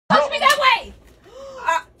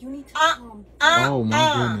You need to calm down. Oh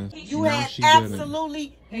my goodness. You had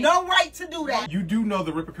absolutely no right to do that. You do know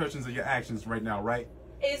the repercussions of your actions right now, right?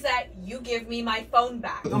 Is that you give me my phone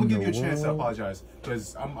back. I'm gonna give you a chance to apologize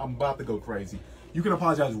because I'm about to go crazy. You can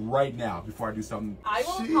apologize right now before I do something. I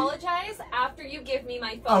will apologize after you give me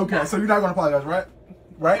my phone back. Okay, so you're not gonna apologize, right?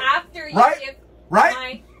 Right? After you give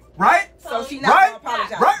my right? So she's not gonna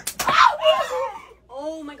apologize. Right?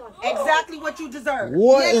 Oh my god. Exactly what you deserve.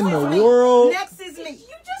 What in the world? Next is me. You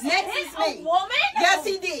just Next hit is a me. woman? Yes,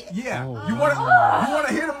 he did. Yeah. Oh, you wanna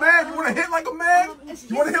hit a man? You wanna hit like a man?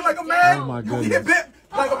 You wanna hit like a man? Oh my You goodness. hit bit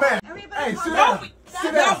like a man. Hey, sit down.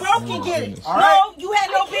 Sit Y'all down. both can get it. All right. No, you had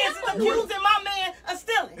no business accusing my man of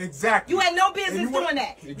stealing. Exactly. You had no business And you doing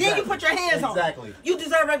that. Then you Exactly. put your hands on Exactly. him. You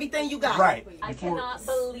deserve everything you got. Right. I cannot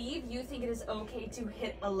believe you think it is okay to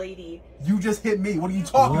hit a lady. You just hit me. What are you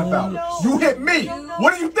talking about? No. You hit me. No.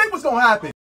 What do you think was gonna happen?